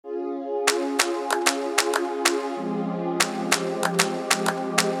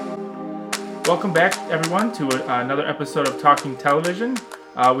Welcome back, everyone, to another episode of Talking Television.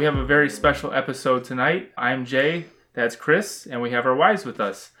 We have a very special episode tonight. I'm Jay, that's Chris, and we have our wives with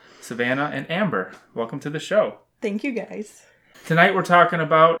us, Savannah and Amber. Welcome to the show. Thank you, guys. Tonight we're talking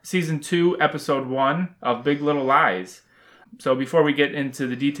about Season 2, Episode 1 of Big Little Lies. So before we get into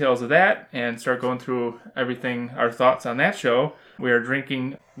the details of that and start going through everything, our thoughts on that show, we are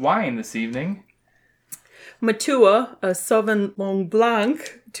drinking wine this evening. Matua, a Sauvignon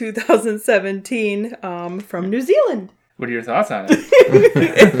Blanc 2017 from New Zealand. What are your thoughts on it?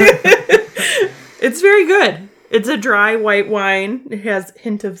 It's very good. It's a dry white wine. It has a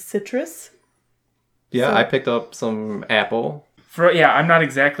hint of citrus. Yeah, I picked up some apple. I'm not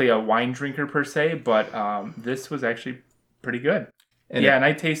exactly a wine drinker per se, but this was actually pretty good. And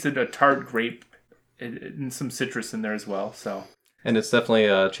I tasted a tart grape and some citrus in there as well. And it's definitely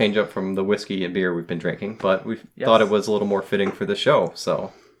a change up from the whiskey and beer we've been drinking, but we thought it was a little more fitting for the show,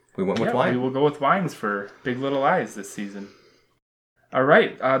 so we went with wine. We will go with wines for Big Little Lies this season. All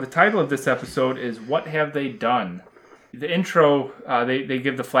right, the title of this episode is What Have They Done? The intro, they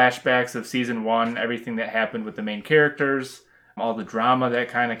give the flashbacks of Season 1, everything that happened with the main characters, all the drama that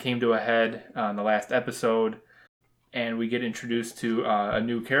kind of came to a head in the last episode, and we get introduced to a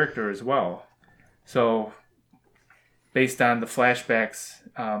new character as well. So, based on the flashbacks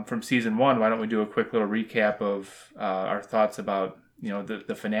from Season 1, why don't we do a quick little recap of our thoughts about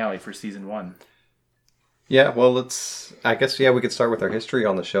the finale for Season 1. Yeah, well, we could start with our history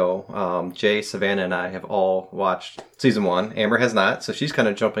on the show. Jay, Savannah, and I have all watched Season 1. Amber has not, so she's kind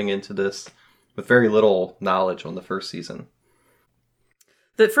of jumping into this with very little knowledge on the first season.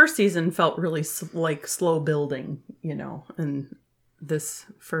 The first season felt really like slow building, and this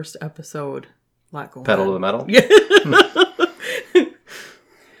first episode, a lot going Pedal on. to the metal? Yeah.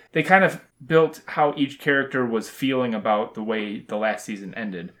 They kind of built how each character was feeling about the way the last season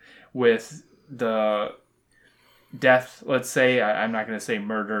ended. With the death, let's say, I'm not going to say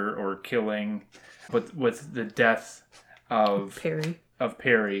murder or killing, but with the death of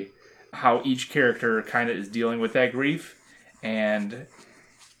Perry, how each character kind of is dealing with that grief. And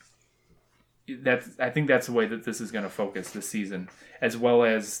I think that's the way that this is going to focus this season, as well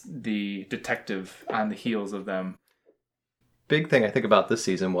as the detective on the heels of them. Big thing I think about this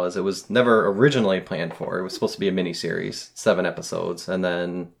season was it was never originally planned for. It was supposed to be a mini-series, 7 episodes, and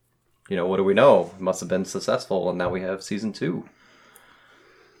then, what do we know? It must have been successful, and now we have Season 2.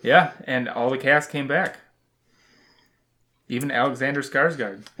 Yeah, and all the cast came back. Even Alexander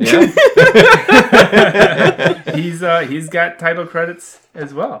Skarsgård. Yeah. He's got title credits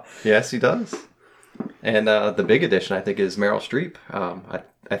as well. Yes, he does. And the big addition, I think, is Meryl Streep.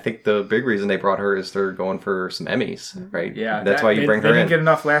 I think the big reason they brought her is they're going for some Emmys, right? Yeah. That's why you bring her in. They didn't get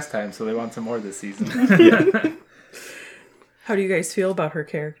enough last time, so they want some more this season. How do you guys feel about her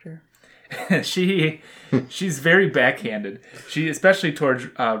character? She's very backhanded. Especially towards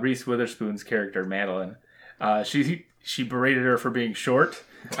Reese Witherspoon's character, Madeline. She berated her for being short.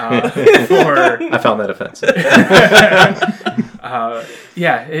 I found that offensive.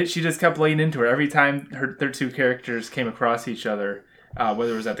 She just kept laying into her every time their two characters came across each other,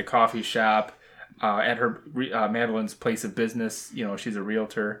 whether it was at the coffee shop, at her Madeline's place of business. She's a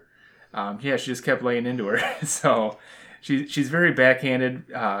realtor. She just kept laying into her. So she's very backhanded,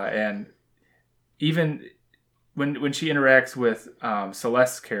 and even when she interacts with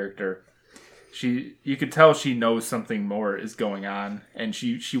Celeste's character, you could tell she knows something more is going on, and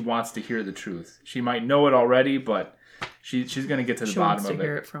she wants to hear the truth. She might know it already, but she's going to get to the bottom of it. She wants to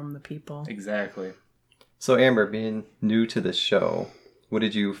hear it from the people. Exactly. So Amber, being new to this show, what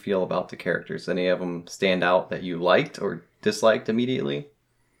did you feel about the characters? Any of them stand out that you liked or disliked immediately?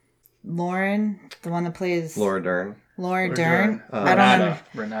 Lauren, the one that plays Laura Dern. Renata.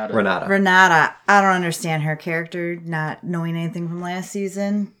 I don't understand her character, not knowing anything from last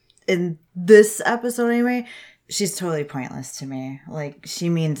season. In this episode anyway, she's totally pointless to me. Like, she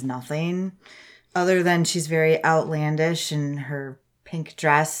means nothing other than she's very outlandish in her pink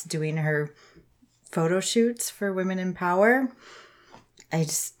dress doing her photo shoots for Women in Power.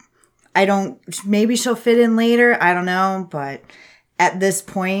 Maybe she'll fit in later, I don't know, but at this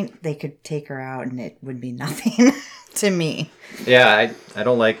point they could take her out and it would be nothing to me. Yeah, I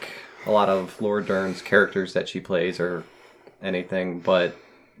don't like a lot of Laura Dern's characters that she plays or anything, but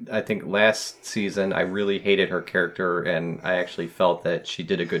I think last season I really hated her character, and I actually felt that she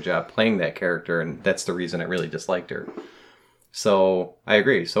did a good job playing that character, and that's the reason I really disliked her. So I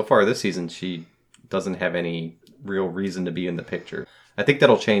agree. So far this season, she doesn't have any real reason to be in the picture. I think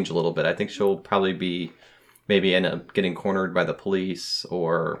that'll change a little bit. I think she'll probably maybe end up getting cornered by the police,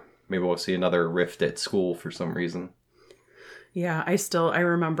 or maybe we'll see another rift at school for some reason. Yeah, I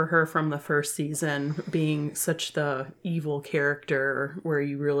remember her from the first season being such the evil character where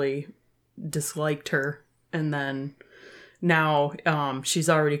you really disliked her. And then now she's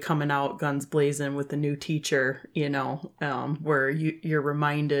already coming out guns blazing with the new teacher, where you're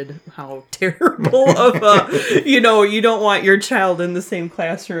reminded how terrible of you don't want your child in the same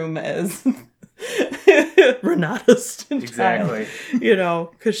classroom as Renata's Exactly.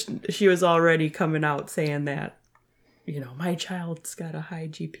 child, because she was already coming out saying that, my child's got a high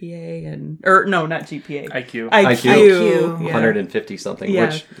GPA or no, not GPA. IQ. IQ. Yeah. 150 something, Yeah.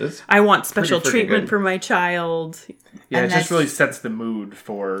 which is I want special pretty treatment good. for my child. Yeah, And it just that's- really sets the mood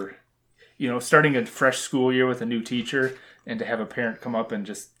for, starting a fresh school year with a new teacher, and to have a parent come up and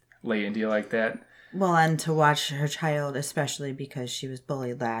just lay into you like that. Well, and to watch her child, especially because she was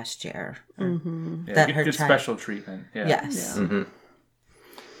bullied last year. Yeah, That get her good child- special treatment. Yeah. Yes. Yeah.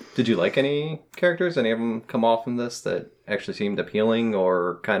 Did you like any characters? Any of them come off in this that actually seemed appealing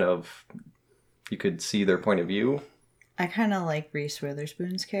or kind of you could see their point of view? I kind of like Reese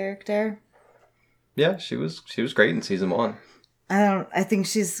Witherspoon's character. Yeah, she was great in season 1. I think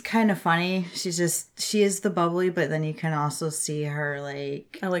she's kind of funny. She is the bubbly, but then you can also see her I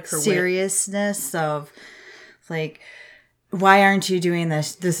like her wit. seriousness of like, why aren't you doing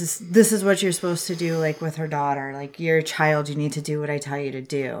this? This is what you're supposed to do, like with her daughter. Like, you're a child, you need to do what I tell you to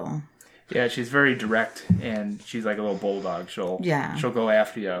do. Yeah, she's very direct, and she's like a little bulldog. She'll go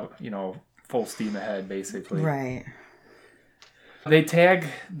after you, full steam ahead, basically. Right. They tag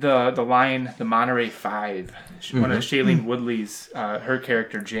the line, the Monterey Five. One of Shailene Woodley's, her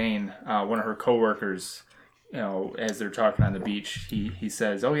character Jane, one of her coworkers, as they're talking on the beach, he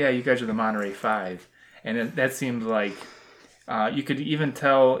says, "Oh yeah, you guys are the Monterey Five," and that seems like you could even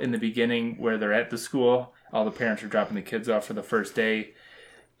tell in the beginning where they're at the school. All the parents are dropping the kids off for the first day,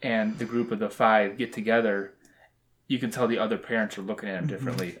 and the group of the 5 get together. You can tell the other parents are looking at them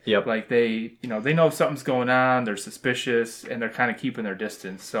differently. Yep. Like they know something's going on. They're suspicious, and they're kind of keeping their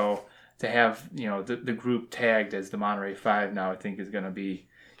distance. So to have the group tagged as the Monterey Five now, I think is going to be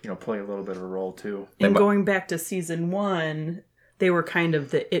play a little bit of a role too. And going back to season 1, they were kind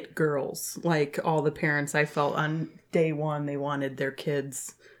of the it girls. Like all the parents, I felt on day 1, they wanted their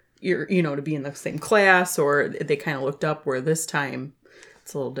kids, to be in the same class, or they kind of looked up. Where this time,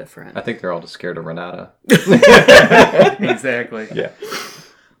 it's a little different. I think they're all just scared of Renata. Exactly. Yeah.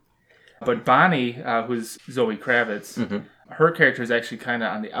 But Bonnie, who's Zoe Kravitz, her character is actually kind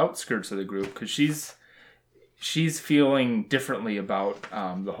of on the outskirts of the group because she's feeling differently about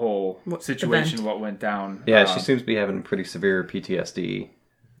the whole situation, event. what went down. Yeah, she seems to be having pretty severe PTSD.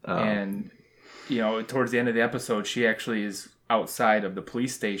 And towards the end of the episode, she actually is outside of the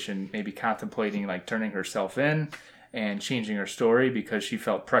police station, maybe contemplating like turning herself in and changing her story because she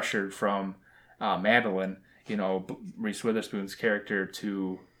felt pressured from Madeline, Reese Witherspoon's character,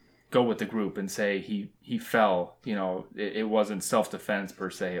 to go with the group and say he fell. It wasn't self-defense per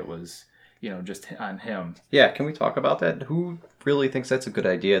se. It was, just on him. Yeah, can we talk about that? Who really thinks that's a good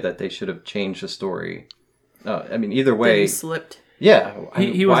idea that they should have changed the story? Either That way. he slipped. Yeah.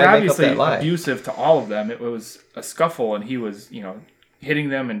 He was why make up obviously that lie? abusive to all of them. It was a scuffle, and he was, hitting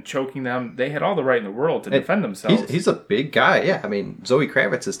them and choking them. They had all the right in the world to defend themselves. He's a big guy. Yeah, Zoe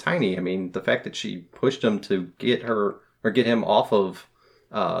Kravitz is tiny. The fact that she pushed him to get him off of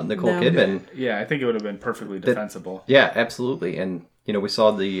Nicole Kidman. Yeah, I think it would have been perfectly defensible. Yeah, absolutely. And, we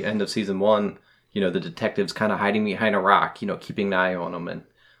saw the end of season 1, the detective's kind of hiding behind a rock, keeping an eye on him. And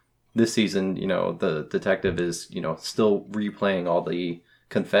this season, the detective is, still replaying all the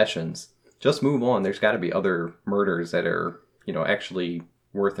confessions. Just move on. There's got to be other murders that are, actually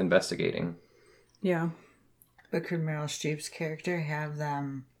worth investigating. Yeah. But could Meryl Streep's character have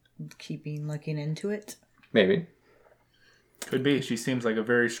them looking into it? Maybe. Could be. She seems like a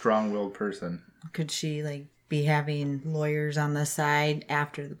very strong-willed person. Could she be having lawyers on the side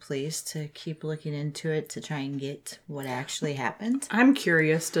after the police to keep looking into it to try and get what actually happened? I'm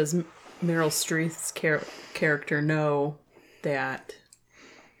curious, does Meryl Streep's character know that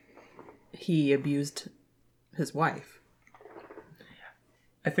he abused his wife?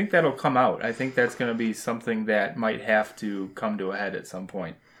 I think that'll come out. I think that's going to be something that might have to come to a head at some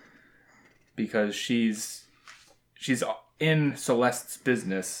point. Because she's in Celeste's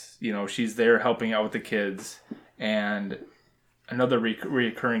business. She's there helping out with the kids. And another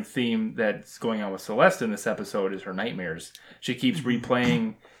recurring theme that's going on with Celeste in this episode is her nightmares. She keeps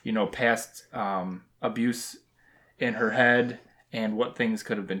replaying, past abuse in her head and what things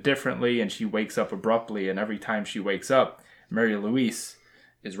could have been differently. And she wakes up abruptly. And every time she wakes up, Mary Louise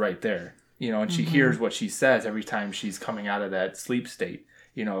is right there. And she hears what she says every time she's coming out of that sleep state.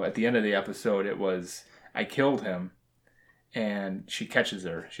 At the end of the episode, it was, "I killed him." and she catches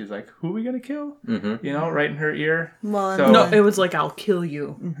her. She's like, "Who are we gonna kill?" Mm-hmm. You know, right in her ear. Well, So- No, it was like, I'll kill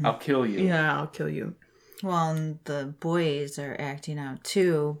you. I'll kill you. Yeah, I'll kill you. well, and the boys are acting out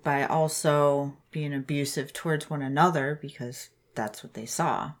too by also being abusive towards one another because that's what they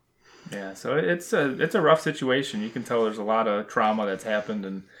saw. Yeah, so it's a rough situation. You can tell there's a lot of trauma that's happened,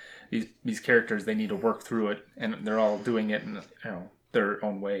 and these characters, they need to work through it, and they're all doing it in their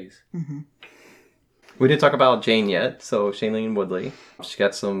own ways. We didn't talk about Jane yet, so Shailene Woodley. She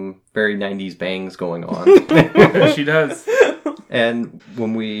got some very 90s bangs going on. She does. And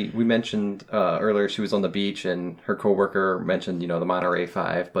when we mentioned earlier she was on the beach and her coworker mentioned, the Monterey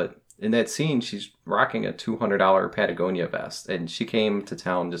 5, but in that scene she's rocking a $200 Patagonia vest, and she came to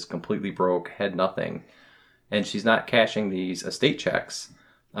town just completely broke, had nothing. And she's not cashing these estate checks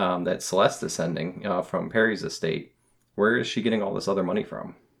that Celeste is sending from Perry's estate. Where is she getting all this other money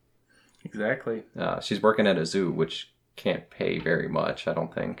from? Exactly. She's working at a zoo, which can't pay very much, I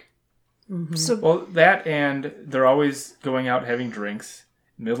don't think. So Well, that, and they're always going out having drinks,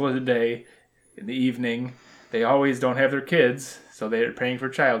 middle of the day, in the evening. They always don't have their kids, so they're paying for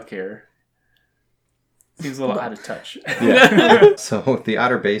childcare. Seems a little out of touch. Yeah. So the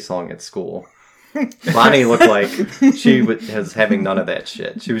Outer Bay song at school, Bonnie looked like she was having none of that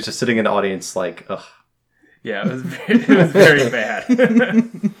shit. She was just sitting in the audience like, ugh. Yeah, it was very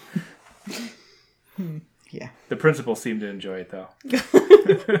bad. yeah. The principal seemed to enjoy it, though.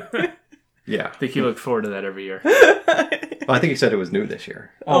 Yeah. I think he looked forward to that every year. I think he said it was new this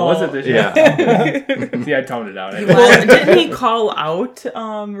year. Oh, was it this year? Yeah. See, I toned it out. Well, didn't he call out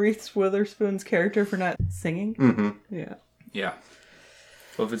Reese Witherspoon's character for not singing? Mm-hmm. Yeah. Yeah.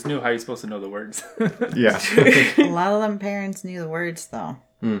 Well, if it's new, how are you supposed to know the words? Yeah. A lot of them parents knew the words though.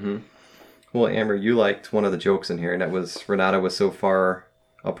 Mm-hmm. Well, Amber, you liked one of the jokes in here, and that was Renata was so far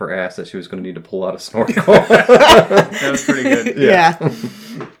up her ass that she was going to need to pull out a snorkel. That was pretty good. Yeah.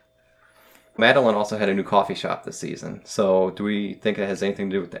 Madeline also had a new coffee shop this season. So do we think it has anything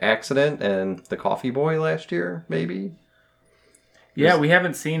to do with the accident and the coffee boy last year, maybe? Yeah, we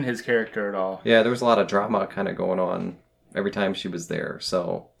haven't seen his character at all. Yeah, there was a lot of drama kind of going on every time she was there.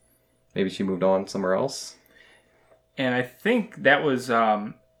 So maybe she moved on somewhere else. And I think that was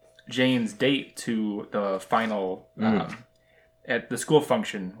Jane's date to the final, at the school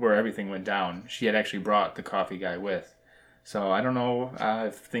function where everything went down. She had actually brought the coffee guy with. So I don't know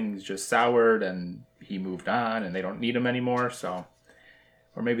if things just soured and he moved on and they don't need him anymore. So,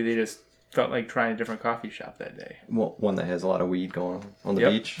 or maybe they just felt like trying a different coffee shop that day. Well, one that has a lot of weed going on the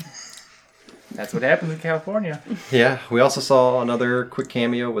Yep. beach. That's what happens in California. Yeah, we also saw another quick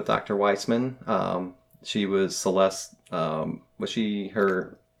cameo with Dr. Weissman. She was Celeste. Was she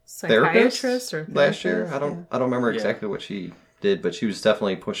her therapist Psychiatrist or last year? therapist? I don't remember Yeah. exactly what she did, but she was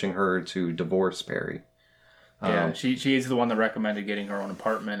definitely pushing her to divorce Perry. Yeah, she is the one that recommended getting her own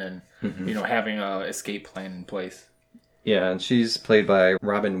apartment and having a escape plan in place. Yeah, and she's played by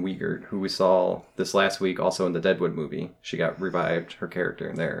Robin Wiegert, who we saw this last week also in the Deadwood movie. She got revived, her character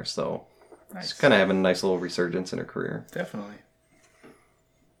in there, so Nice. she's kind of having a nice little resurgence in her career. Definitely.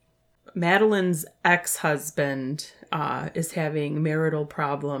 Madeline's ex-husband is having marital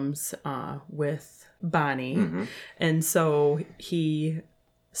problems with Bonnie. And so he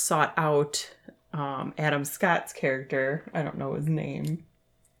sought out Adam Scott's character. I don't know his name.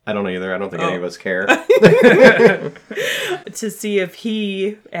 I don't know either. I don't think any of us care. To see if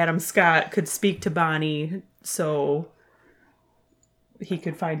Adam Scott, could speak to Bonnie so he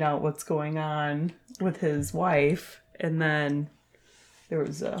could find out what's going on with his wife. And then there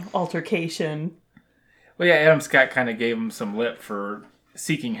was an altercation. Well, yeah, Adam Scott kind of gave him some lip for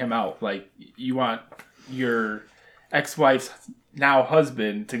seeking him out. Like, you want your ex-wife's now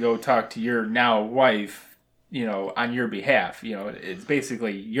husband to go talk to your now wife, on your behalf. It's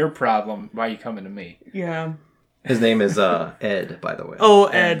basically your problem. Why are you coming to me? Yeah. His name is Ed, by the way. Oh,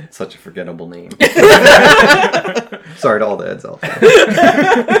 Ed. Such a forgettable name. Sorry to all the Eds out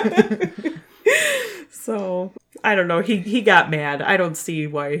there. So, I don't know. He got mad. I don't see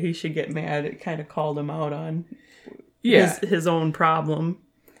why he should get mad. It kind of called him out on his own problem.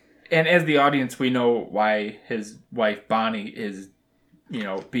 And as the audience, we know why his wife Bonnie is,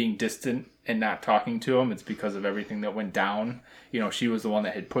 being distant and not talking to him. It's because of everything that went down. She was the one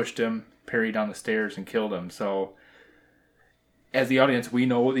that had pushed him, Perry down the stairs, and killed him. So, as the audience, we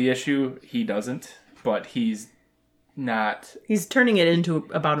know the issue. He doesn't, but he's not. He's turning it into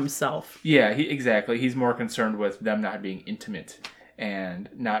about himself. Yeah, exactly. He's more concerned with them not being intimate and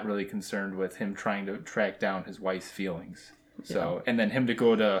not really concerned with him trying to track down his wife's feelings. So, and then him to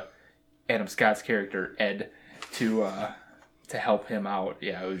go to Adam Scott's character Ed to help him out.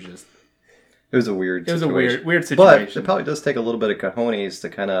 Yeah, it was just It was a weird It was situation. a weird But situation. it probably does take a little bit of cojones to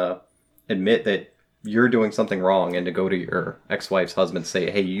kind of admit that you're doing something wrong and to go to your ex-wife's husband and say,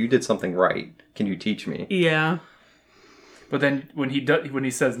 hey, you did something right. Can you teach me? Yeah. But then when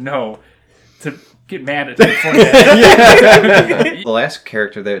he says no, to get mad at him for that. The last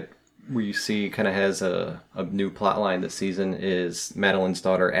character that we see kind of has a new plot line this season is Madeline's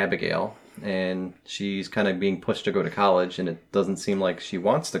daughter, Abigail. And she's kind of being pushed to go to college, and it doesn't seem like she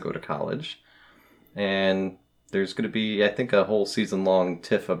wants to go to college. And there's going to be, I think, a whole season-long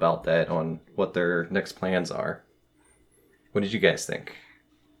tiff about that on what their next plans are. What did you guys think?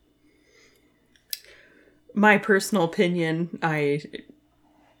 My personal opinion, I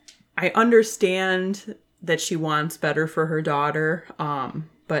understand that she wants better for her daughter,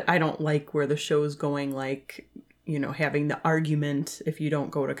 but I don't like where the show's going, like, you know, having the argument, if you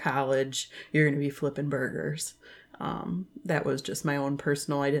don't go to college, you're going to be flipping burgers. That was just my own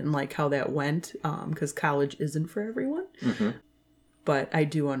personal, I didn't like how that went, because college isn't for everyone. Mm-hmm. But I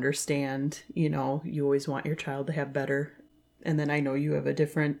do understand, you know, you always want your child to have better. And then I know you have a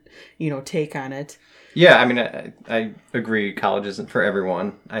different, you know, take on it. Yeah, I mean, I agree college isn't for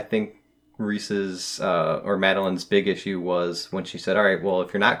everyone. I think Reese's or Madeline's big issue was when she said, all right, well,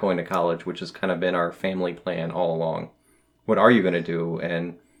 if you're not going to college, which has kind of been our family plan all along, what are you going to do?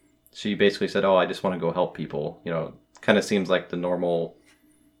 And she basically said, oh, I just want to go help people. You know, kind of seems like the normal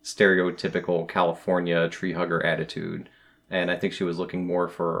stereotypical California tree hugger attitude. And I think she was looking more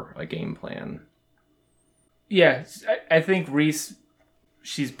for a game plan. Yeah, I think Reese,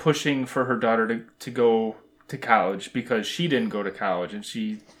 she's pushing for her daughter to go to college because she didn't go to college, and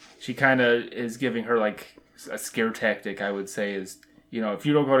she kind of is giving her like a scare tactic, I would say, is, you know, if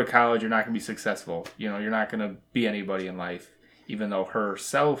you don't go to college, you're not going to be successful. You know, you're not going to be anybody in life, even though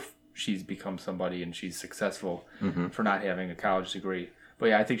herself, she's become somebody and she's successful for not having a college degree. But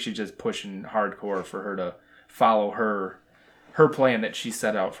yeah, I think she's just pushing hardcore for her to follow her plan that she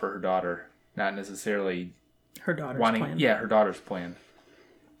set out for her daughter, not necessarily Her daughter's wanting, plan. yeah, her daughter's plan.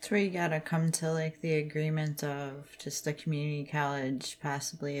 That's where you gotta come to like the agreement of just a community college,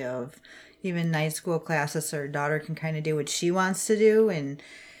 possibly of even night school classes, so her daughter can kind of do what she wants to do, and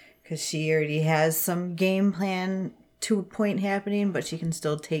because she already has some game plan to a point happening, but she can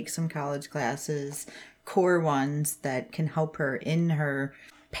still take some college classes, core ones that can help her in her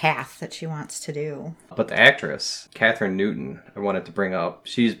path that she wants to do. But the actress, Catherine Newton, I wanted to bring up,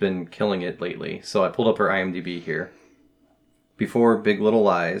 she's been killing it lately. So I pulled up her IMDb here. Before Big Little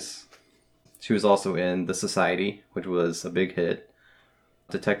Lies, she was also in The Society, which was a big hit,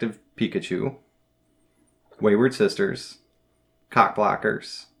 Detective Pikachu, Wayward Sisters,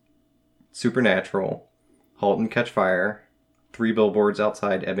 Cockblockers, Supernatural, Halt and Catch Fire, 3 Billboards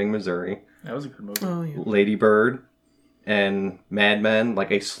Outside Ebbing, Missouri, That was a good movie. Oh, yeah. Lady Bird, and Mad Men,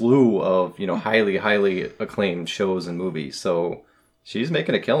 like a slew of, you know, highly acclaimed shows and movies. So she's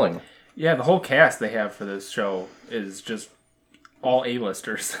making a killing. Yeah, the whole cast they have for this show is just all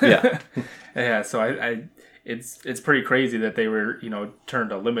A-listers. Yeah. Yeah, so I it's pretty crazy that they were, you know,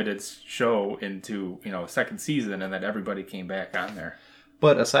 turned a limited show into, you know, a second season and that everybody came back on there.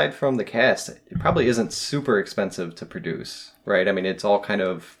 But aside from the cast, it probably isn't super expensive to produce, right? I mean, it's all kind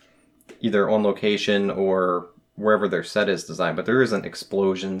of either on location or wherever their set is designed, but there isn't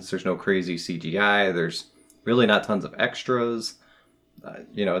explosions. There's no crazy CGI. There's really not tons of extras.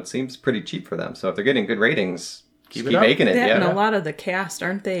 You know, it seems pretty cheap for them. So if they're getting good ratings, Keep keep it up. making it. That Yeah. and a lot of the cast,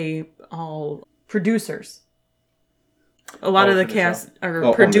 aren't they all producers? A lot of the for the cast are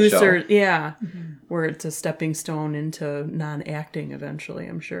on the producers, yeah, where it's a stepping stone into non-acting eventually,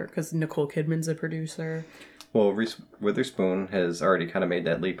 I'm sure, because Nicole Kidman's a producer. Well, Reese Witherspoon has already kind of made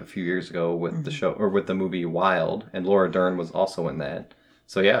that leap a few years ago with the show, or with the movie Wild, and Laura Dern was also in that.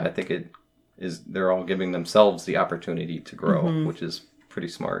 So yeah, I think it is. They're all giving themselves the opportunity to grow, which is pretty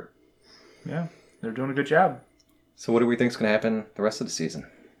smart. Yeah, they're doing a good job. So what do we think is going to happen the rest of the season?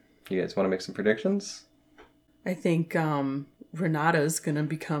 You guys want to make some predictions? I think Renata's gonna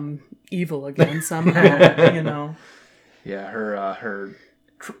become evil again somehow, you know. Yeah, her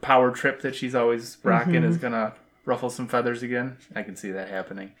power trip that she's always rocking is gonna ruffle some feathers again. I can see that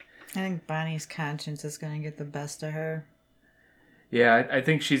happening. I think Bonnie's conscience is gonna get the best of her. Yeah, I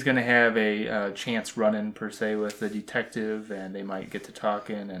think she's gonna have a chance run-in per se with the detective, and they might get to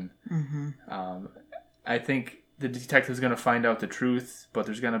talking. And I think the detective's gonna find out the truth, but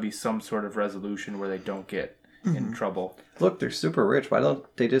there's gonna be some sort of resolution where they don't get in trouble. Look, they're super rich. Why don't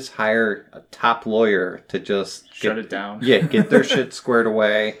they just hire a top lawyer to just Shut it down. Yeah, get their shit squared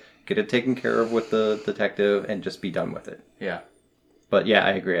away, get it taken care of with the detective, and just be done with it. Yeah. But yeah,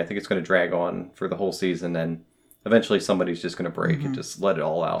 I agree. I think it's going to drag on for the whole season, and eventually somebody's just going to break and just let it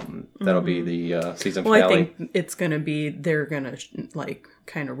all out, and that'll be the season Well, finale. I think it's going to be, they're going to like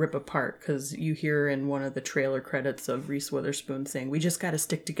kind of rip apart, because you hear in one of the trailer credits of Reese Witherspoon saying, we just got to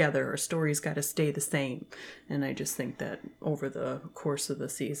stick together, our story's got to stay the same. And I just think that over the course of the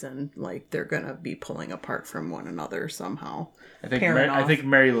season, like they're going to be pulling apart from one another somehow. I think pairing I off. think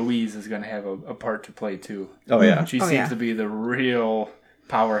Mary Louise is going to have a part to play too. Oh yeah, She Oh, seems yeah. to be the real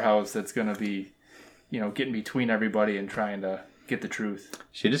powerhouse that's going to be, getting between everybody and trying to get the truth.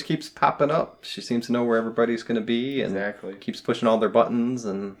 she just keeps popping up. She seems to know where everybody's going to be, and Exactly. keeps pushing all their buttons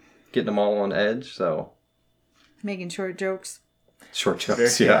and getting them all on edge. So Making short jokes. short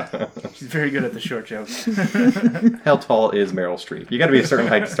jokes, Very- yeah. She's very good at the short jokes. How tall is Meryl Streep? You got to be a certain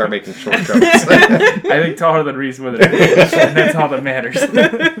height to start making short jokes. I think taller than Reese Witherspoon, and that's all that matters.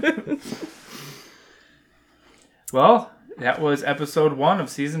 Well, that was episode 1 of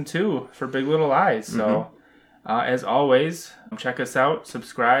season 2 for Big Little Lies. So, as always, check us out,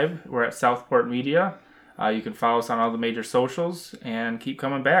 subscribe. We're at Southport Media. You can follow us on all the major socials, and keep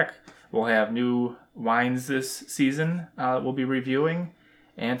coming back. We'll have new wines this season we'll be reviewing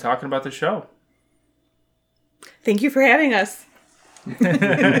and talking about the show. Thank you for having us.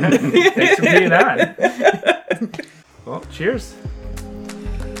 Thanks for being on. Well, cheers.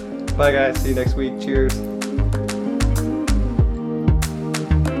 Bye guys, see you next week. Cheers.